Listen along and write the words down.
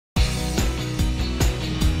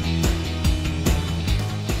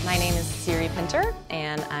Pinter,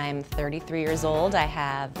 and I'm 33 years old. I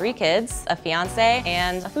have 3 kids, a fiance,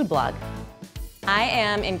 and a food blog. I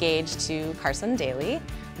am engaged to Carson Daly.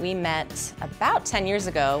 We met about 10 years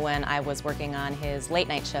ago when I was working on his late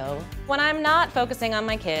night show. When I'm not focusing on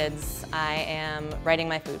my kids, I am writing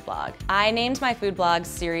my food blog. I named my food blog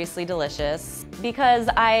Seriously Delicious because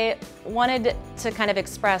I wanted to kind of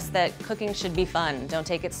express that cooking should be fun. Don't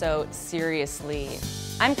take it so seriously.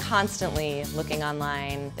 I'm constantly looking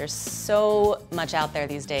online. There's so much out there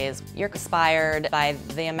these days. You're inspired by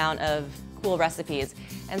the amount of cool recipes.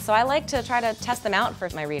 And so I like to try to test them out for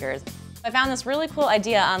my readers. I found this really cool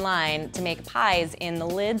idea online to make pies in the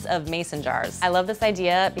lids of mason jars. I love this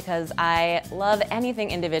idea because I love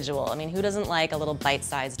anything individual. I mean, who doesn't like a little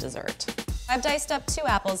bite-sized dessert? I've diced up 2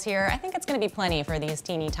 apples here. I think it's gonna be plenty for these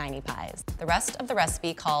teeny tiny pies. The rest of the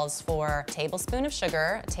recipe calls for a tablespoon of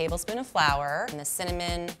sugar, a tablespoon of flour, and the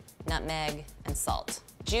cinnamon, nutmeg, and salt.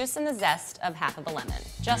 Juice and the zest of half of a lemon.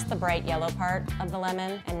 Just the bright yellow part of the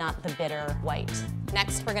lemon and not the bitter white.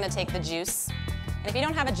 Next, we're gonna take the juice. And if you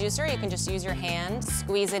don't have a juicer, you can just use your hand,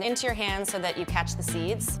 squeeze it into your hand so that you catch the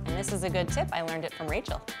seeds. And this is a good tip, I learned it from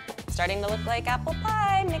Rachael. Starting to look like apple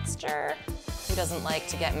pie mixture. Who doesn't like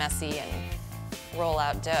to get messy and roll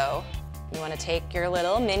out dough? You wanna take your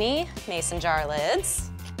little mini mason jar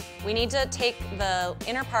lids. We need to take the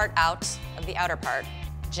inner part out of the outer part.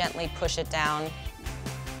 Gently push it down.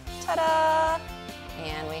 Ta-da!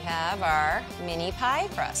 And we have our mini pie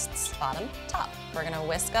crusts, bottom, top. We're gonna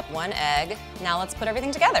whisk up 1 egg. Now let's put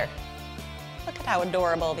everything together. Look at how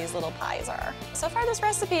adorable these little pies are. So far this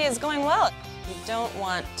recipe is going well. You don't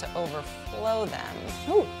want to overflow them.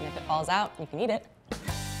 Ooh, and if it falls out, you can eat it.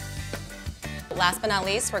 Last but not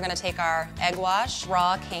least, we're gonna take our egg wash,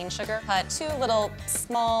 raw cane sugar, cut 2 little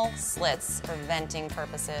small slits for venting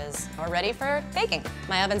purposes. We're ready for baking.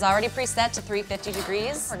 My oven's already preset to 350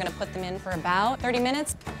 degrees. We're gonna put them in for about 30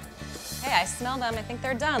 minutes. Hey, I smell them, I think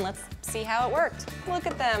they're done. Let's see how it worked. Look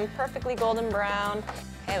at them, perfectly golden brown.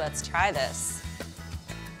 Okay, let's try this.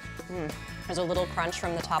 There's a little crunch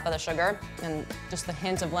from the top of the sugar and just the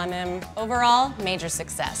hint of lemon. Overall, major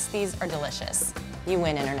success. These are delicious. You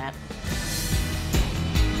win, Internet.